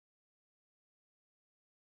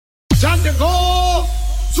Ya llegó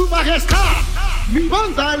su majestad, mi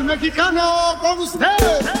banda el mexicano con usted.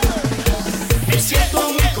 Me siento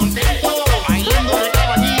muy contento, bailando de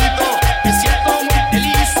caballito, me siento muy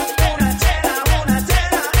feliz. Una chela,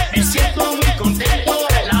 me siento muy contento,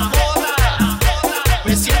 la boda,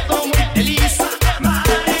 me siento muy feliz.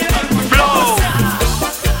 Flow.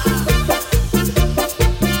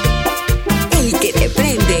 El que te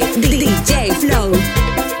prende, DJ Flow.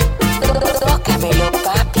 Tócamelo,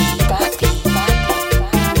 papi, papi, papi.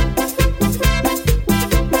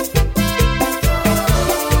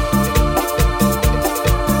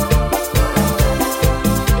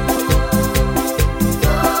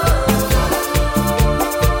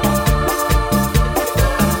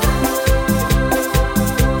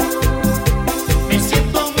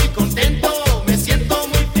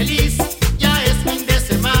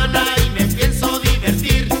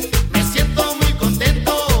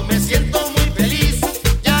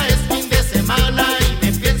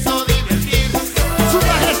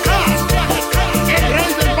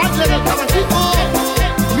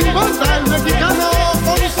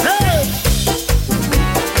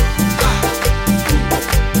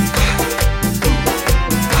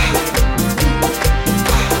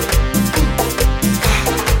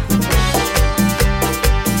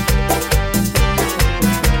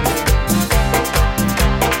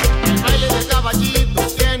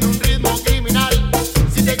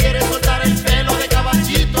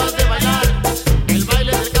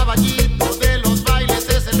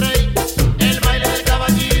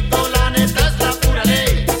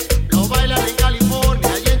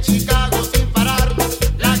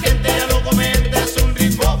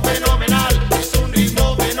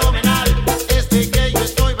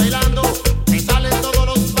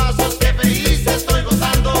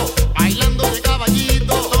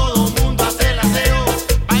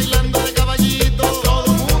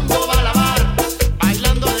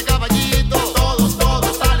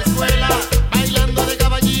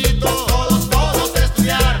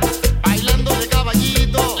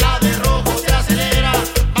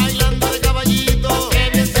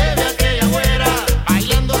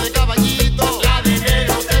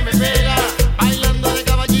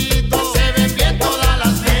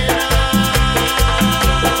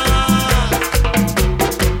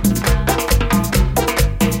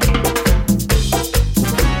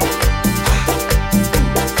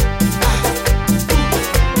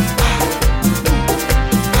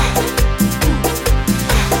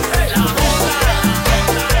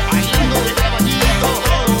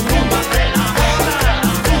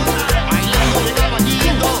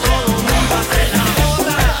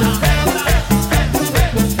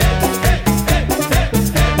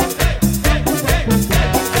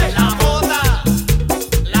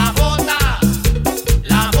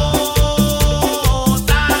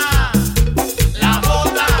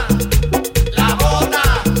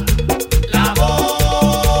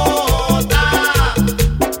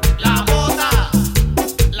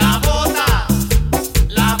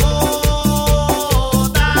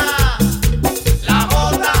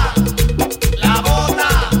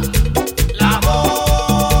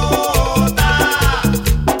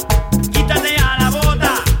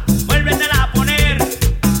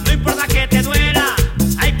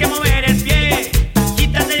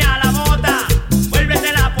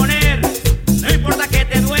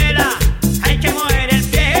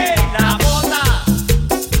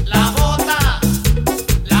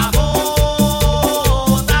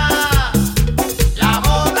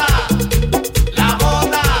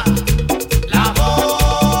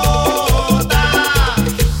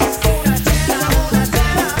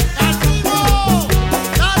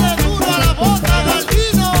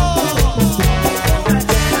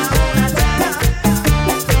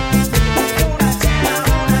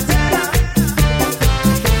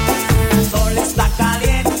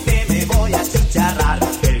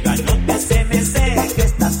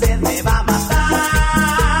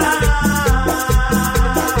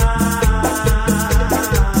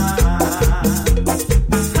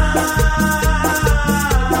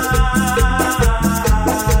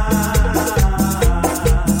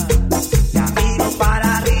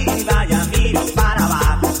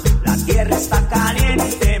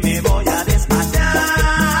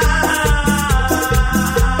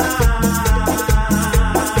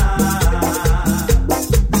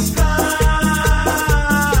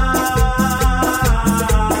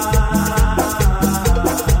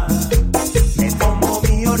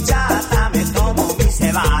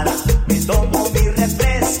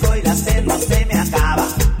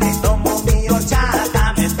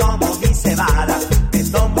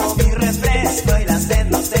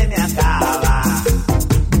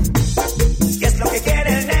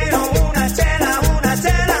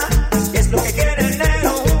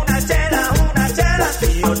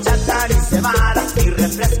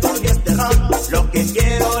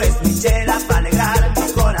 chela para alegrar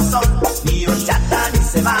mi corazón. Ni horchata, ni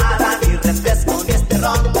cebada, ni refresco, ni este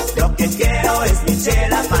ron. Lo que quiero es mi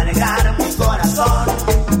chela para alegrar mi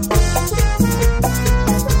corazón.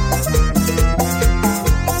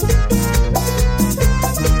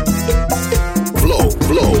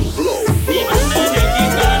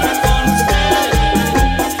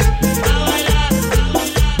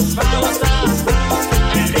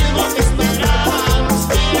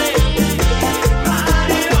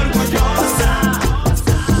 Orgullosa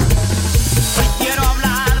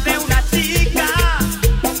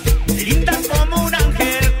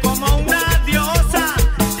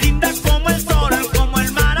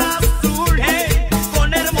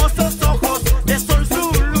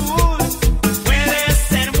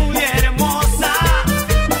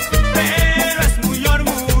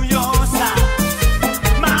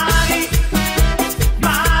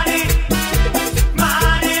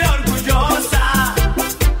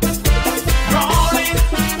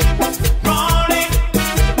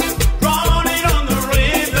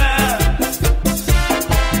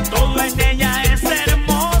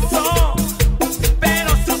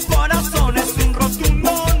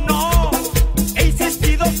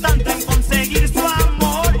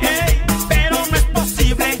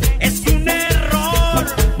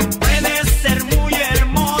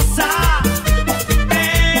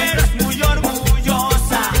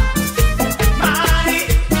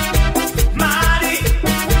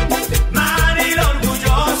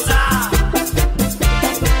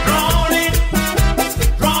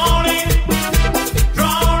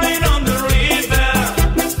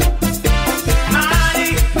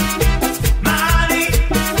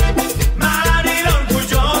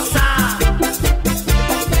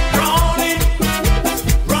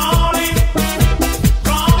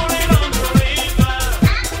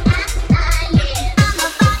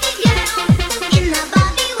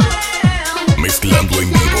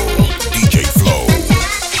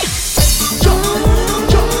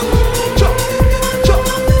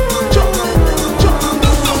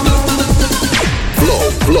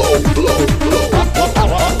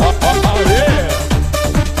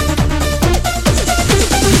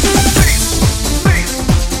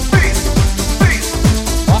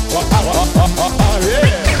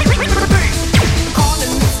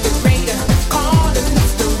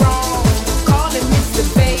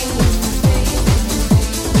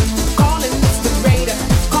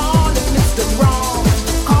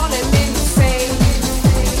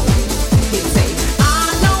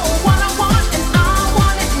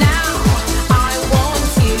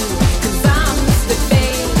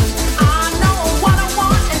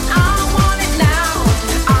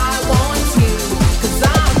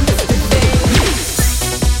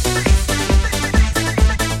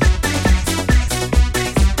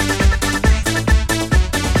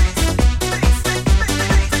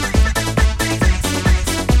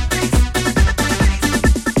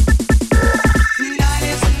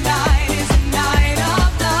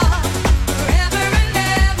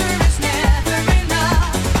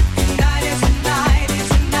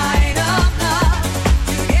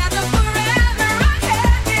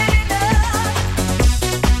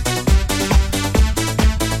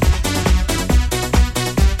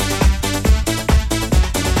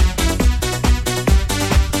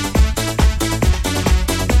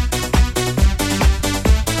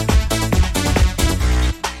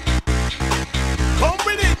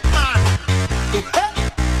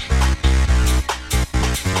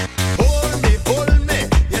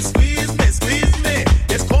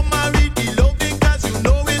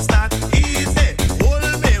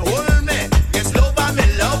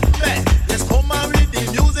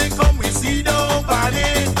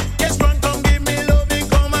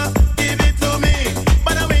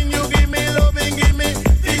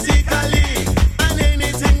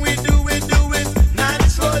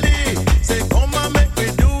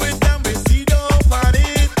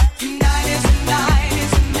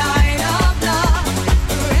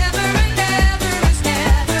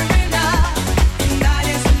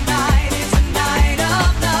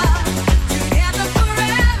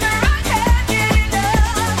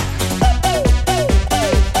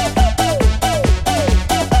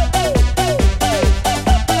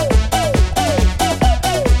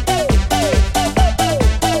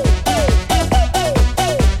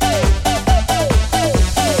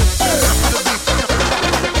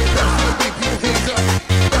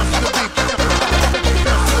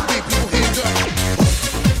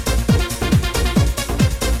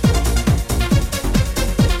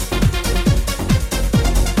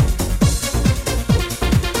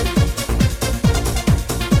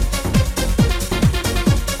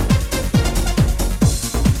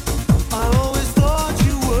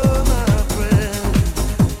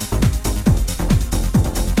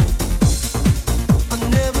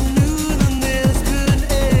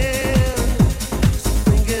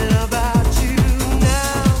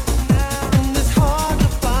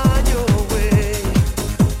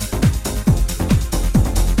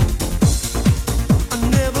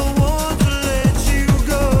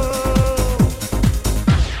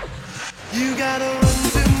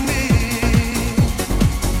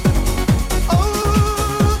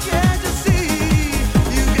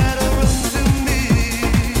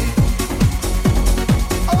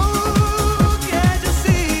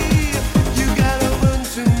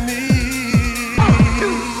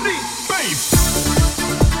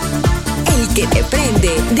que te prende,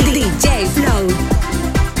 DJ Flow.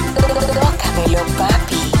 Tócamelo,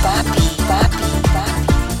 papi, papi, papi,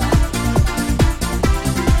 papi.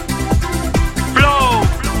 Flow.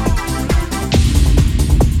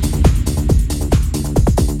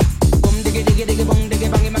 Boom diggy diggy diggy boom diggy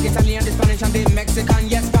bang, make Italian, the Spanish and the Mexican.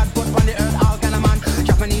 Yes, God put on the earth all kind of man.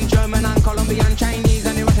 Japanese, German and Colombian, Chinese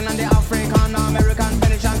and the Russian and the African, American,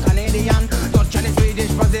 Venetian, Canadian, Dutch and the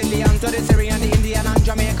Swedish, Brazilian, to the Syrian, the Indian and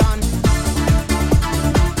Jamaican.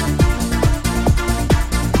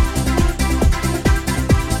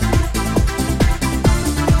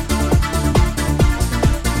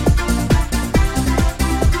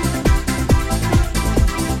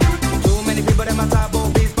 Too many people them a talk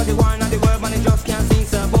about peace, but the war and the world man, they just can't sing.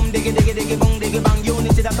 So boom diggy diggy diggy boom diggy bang,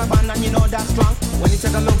 unity that's a band and you know that's strong. When you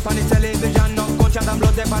take a look on the television, no gunshot and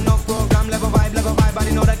blood, there are no pro.